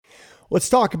Let's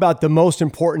talk about the most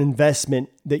important investment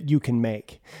that you can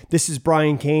make. This is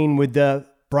Brian Cain with the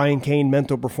Brian Cain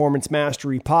Mental Performance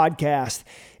Mastery podcast.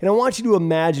 And I want you to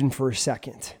imagine for a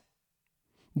second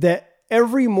that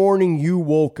every morning you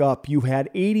woke up, you had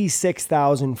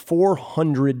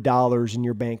 $86,400 in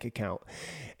your bank account.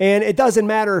 And it doesn't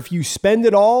matter if you spend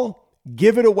it all,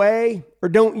 give it away, or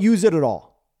don't use it at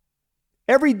all.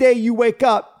 Every day you wake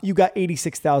up, you got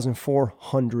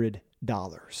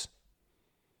 $86,400.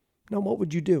 Now, what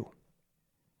would you do?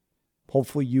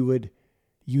 Hopefully you would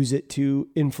use it to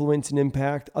influence and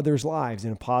impact others' lives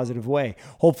in a positive way.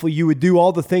 Hopefully you would do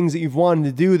all the things that you've wanted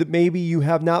to do that maybe you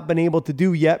have not been able to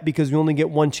do yet because we only get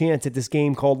one chance at this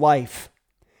game called life.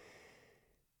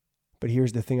 But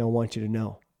here's the thing I want you to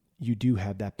know. You do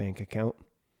have that bank account.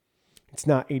 It's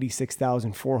not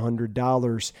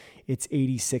 $86,400. It's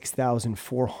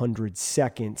 86,400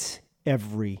 seconds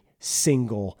every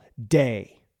single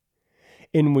day.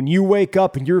 And when you wake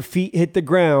up and your feet hit the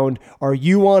ground, are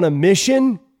you on a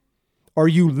mission? Are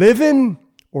you living?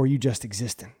 Or are you just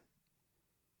existing?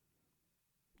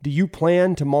 Do you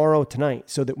plan tomorrow, tonight,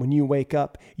 so that when you wake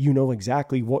up, you know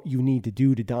exactly what you need to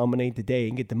do to dominate the day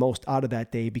and get the most out of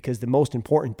that day? Because the most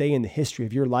important day in the history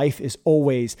of your life is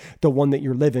always the one that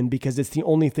you're living, because it's the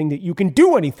only thing that you can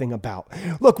do anything about.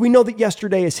 Look, we know that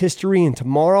yesterday is history and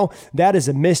tomorrow, that is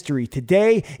a mystery.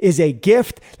 Today is a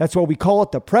gift. That's why we call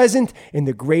it the present, and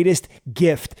the greatest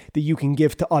gift that you can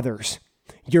give to others,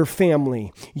 your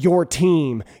family, your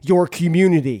team, your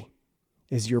community,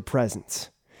 is your presence.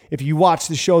 If you watch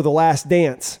the show The Last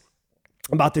Dance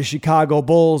about the Chicago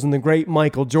Bulls and the great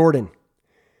Michael Jordan,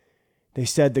 they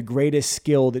said the greatest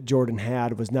skill that Jordan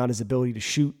had was not his ability to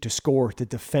shoot, to score, to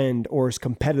defend, or his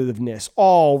competitiveness,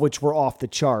 all which were off the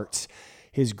charts.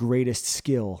 His greatest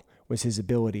skill was his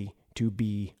ability to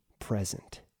be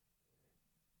present.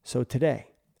 So today,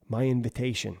 my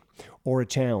invitation or a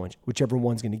challenge, whichever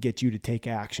one's going to get you to take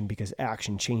action, because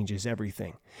action changes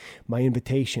everything. My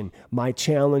invitation, my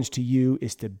challenge to you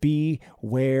is to be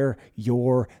where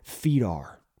your feet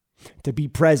are, to be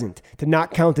present, to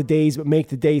not count the days, but make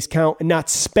the days count, and not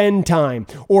spend time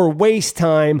or waste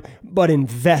time, but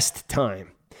invest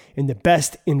time. And the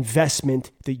best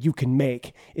investment that you can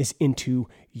make is into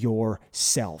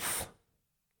yourself.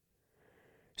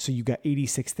 So you got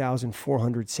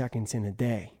 86,400 seconds in a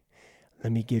day.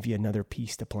 Let me give you another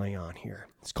piece to play on here.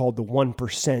 It's called the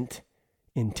 1%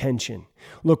 intention.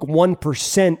 Look,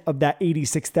 1% of that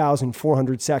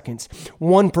 86,400 seconds,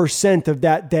 1% of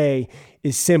that day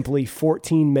is simply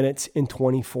 14 minutes and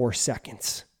 24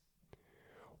 seconds.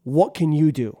 What can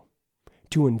you do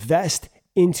to invest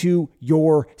into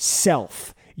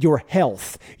yourself, your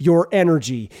health, your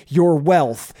energy, your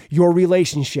wealth, your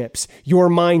relationships, your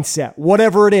mindset,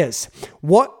 whatever it is?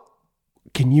 What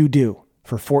can you do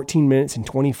for 14 minutes and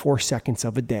 24 seconds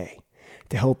of a day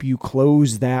to help you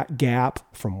close that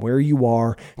gap from where you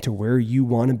are to where you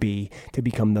want to be, to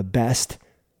become the best,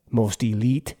 most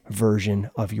elite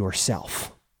version of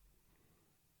yourself?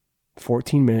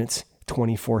 14 minutes,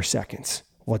 24 seconds.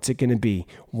 What's it going to be?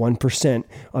 1%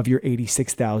 of your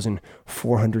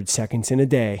 86,400 seconds in a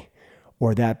day,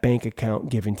 or that bank account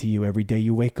given to you every day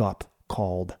you wake up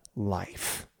called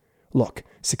life. Look,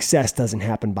 success doesn't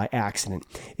happen by accident.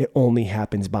 It only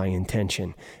happens by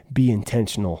intention. Be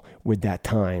intentional with that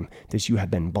time that you have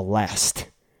been blessed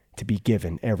to be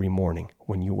given every morning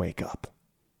when you wake up.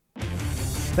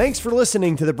 Thanks for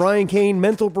listening to the Brian Cain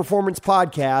Mental Performance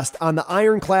Podcast on the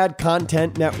Ironclad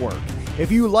Content Network.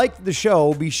 If you liked the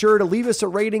show, be sure to leave us a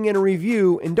rating and a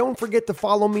review, and don't forget to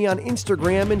follow me on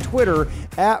Instagram and Twitter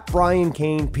at Brian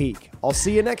Cain Peak. I'll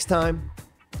see you next time.